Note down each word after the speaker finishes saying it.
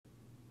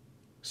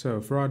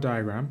So for our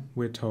diagram,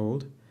 we're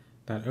told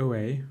that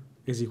OA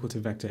is equal to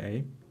vector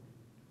A,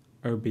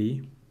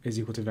 OB is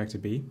equal to vector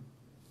B,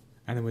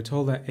 and then we're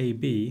told that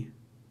AB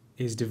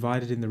is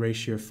divided in the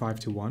ratio of 5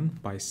 to 1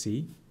 by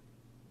C.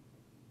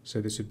 So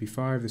this would be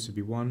 5, this would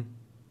be 1,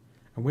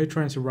 and we're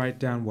trying to write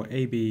down what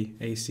AB,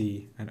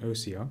 AC, and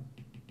OC are.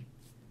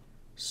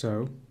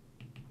 So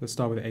let's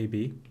start with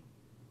AB.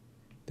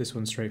 This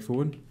one's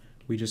straightforward.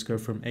 We just go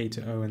from A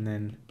to O and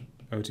then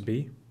O to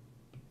B.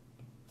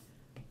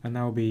 And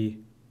that will be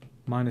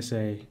minus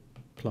A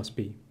plus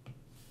B.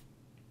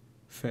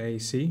 For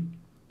AC,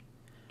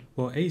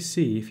 well,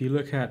 AC, if you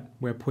look at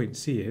where point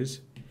C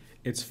is,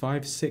 it's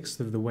 5/6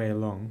 of the way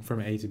along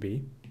from A to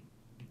B.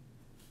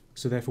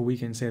 So therefore we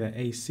can say that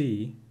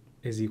AC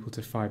is equal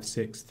to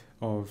 5/6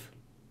 of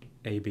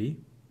AB.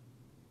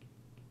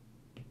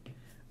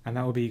 And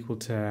that will be equal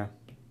to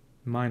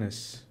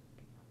minus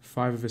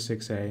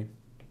 5/6A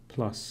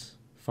plus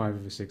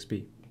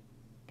 5/6B.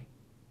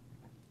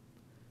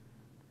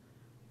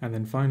 And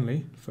then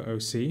finally, for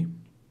OC,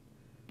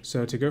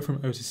 so to go from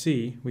O to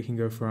C, we can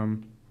go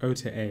from O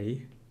to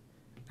A,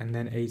 and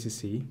then A to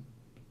C.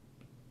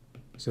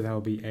 So that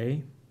will be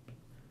A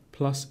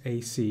plus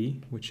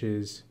AC, which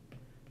is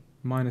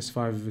minus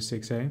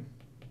 5/6A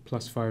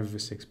plus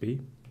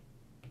 5/6B.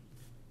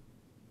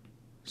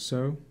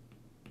 So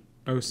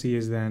OC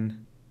is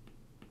then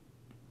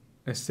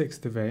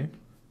 1/6 of A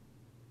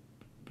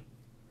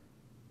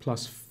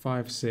plus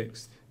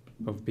 5/6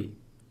 of B.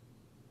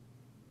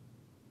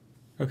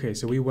 Okay,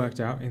 so we worked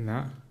out in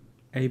that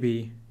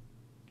AB,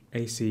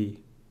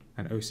 AC,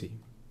 and OC.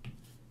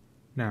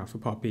 Now for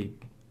part B,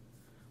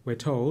 we're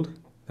told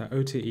that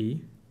O to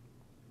E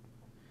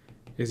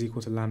is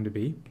equal to lambda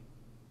B,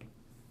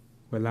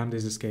 where lambda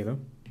is a scalar,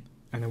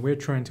 and then we're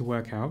trying to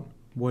work out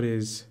what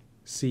is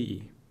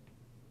CE.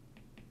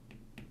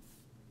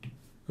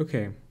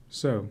 Okay,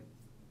 so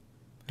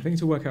I think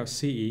to work out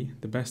CE,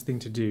 the best thing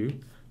to do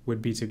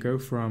would be to go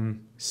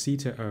from C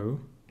to O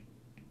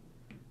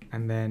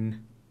and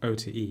then O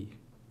to E.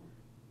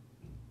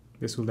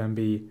 This will then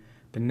be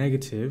the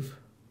negative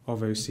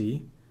of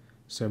OC,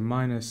 so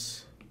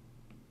minus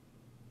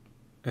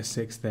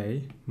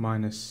 1/6A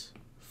minus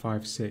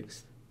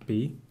 5/6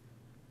 B,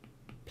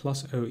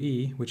 plus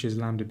OE, which is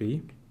lambda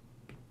B,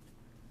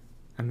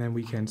 and then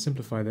we can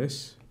simplify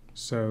this,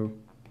 so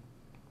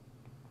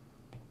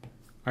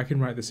I can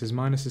write this as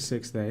minus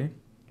 1/6A,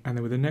 and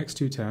then with the next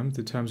two terms,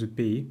 the terms with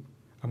B,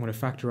 I'm going to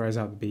factorize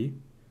out the B,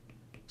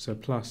 so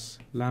plus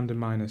lambda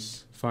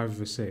minus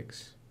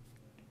 5/6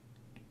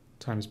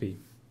 times B,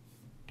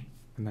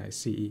 and that is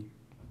CE.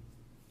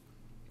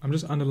 I'm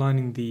just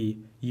underlining the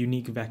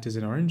unique vectors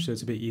in orange, so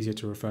it's a bit easier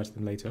to refer to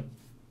them later.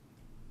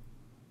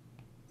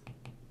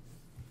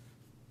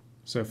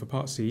 So for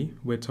part C,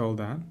 we're told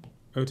that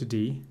O to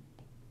D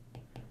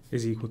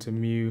is equal to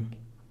mu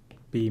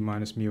B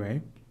minus mu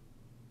A,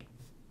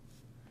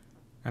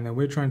 and then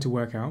we're trying to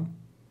work out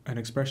an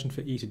expression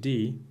for E to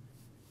D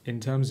in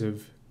terms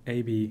of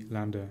AB,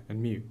 lambda,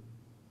 and mu.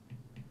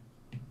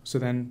 So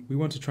then we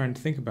want to try and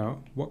think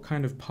about what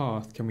kind of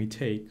path can we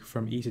take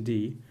from E to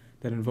D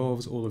that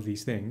involves all of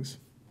these things.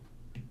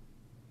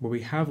 Well,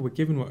 we're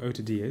given what O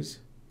to D is.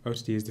 O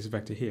to D is this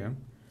vector here.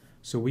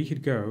 So we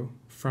could go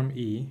from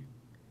E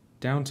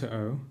down to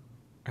O,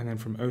 and then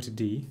from O to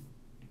D.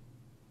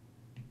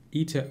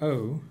 E to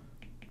O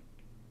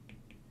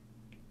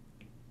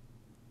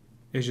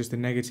is just the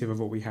negative of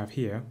what we have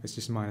here. It's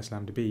just minus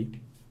lambda B.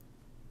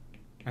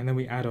 And then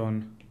we add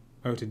on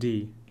O to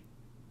D,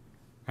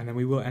 and then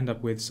we will end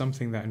up with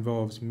something that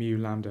involves mu,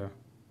 lambda,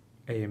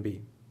 A, and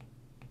B.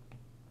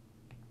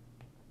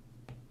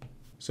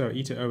 So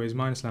E to O is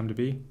minus lambda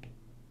B,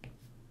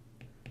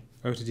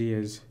 O to D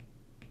is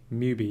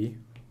mu B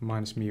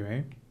minus mu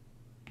A,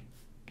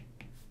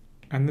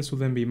 and this will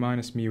then be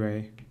minus mu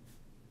A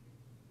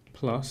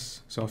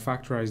plus, so I'll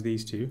factorize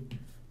these two,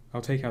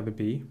 I'll take out the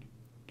B,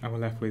 and we're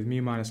left with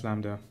mu minus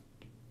lambda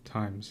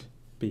times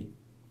B.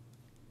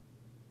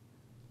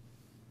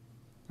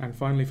 And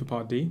finally for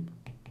part D,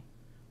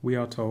 we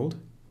are told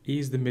E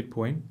is the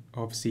midpoint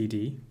of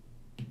CD,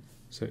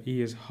 so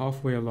E is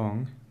halfway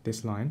along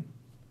this line.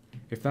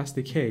 If that's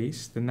the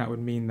case, then that would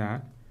mean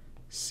that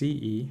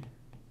CE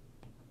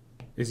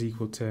is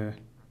equal to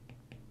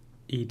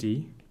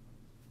ED,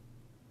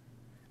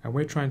 and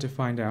we're trying to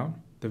find out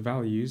the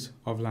values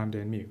of lambda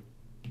and mu.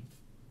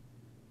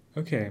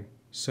 Okay,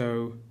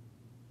 so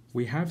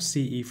we have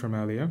CE from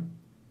earlier,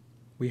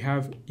 we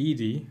have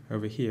ED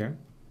over here,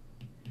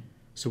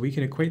 so we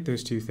can equate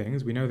those two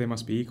things, we know they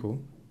must be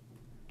equal,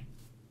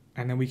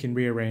 and then we can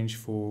rearrange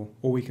for,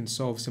 or we can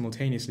solve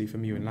simultaneously for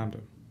mu and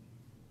lambda.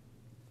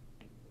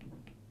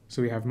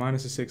 So we have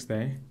minus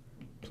 1/6A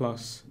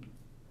plus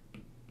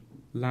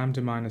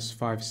lambda minus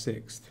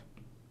 5/6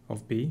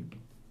 of B,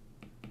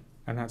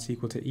 and that's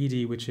equal to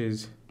ED, which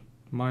is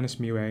minus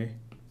mu A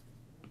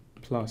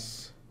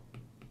plus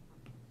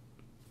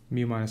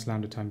mu minus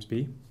lambda times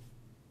B.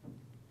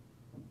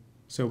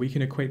 So we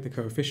can equate the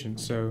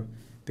coefficients, so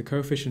the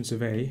coefficients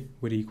of A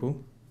would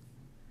equal,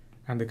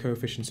 and the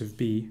coefficients of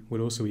B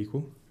would also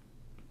equal.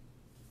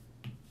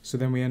 So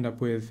then we end up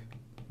with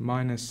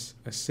minus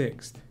a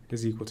sixth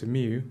is equal to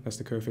mu, that's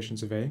the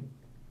coefficients of A.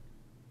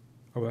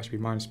 Oh, that should be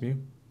minus mu.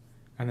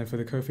 And then for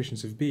the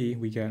coefficients of B,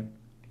 we get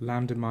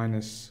lambda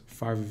minus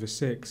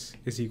 5/6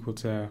 is equal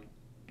to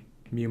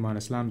mu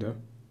minus lambda.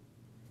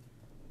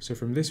 So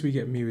from this we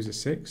get mu is a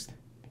sixth.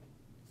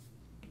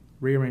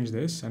 Rearrange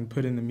this and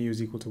put in the mu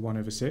is equal to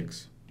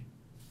 1/6.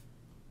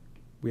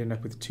 We end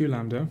up with 2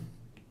 lambda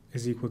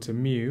is equal to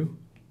mu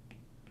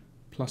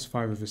plus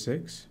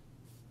 5/6.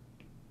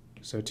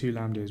 So 2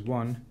 lambda is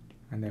 1,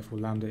 and therefore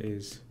lambda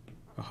is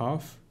a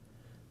half.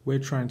 We're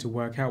trying to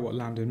work out what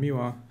lambda and mu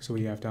are, so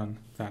we have done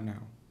that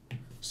now.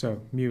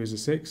 So mu is a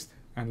sixth,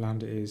 and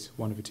lambda is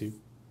 1/2.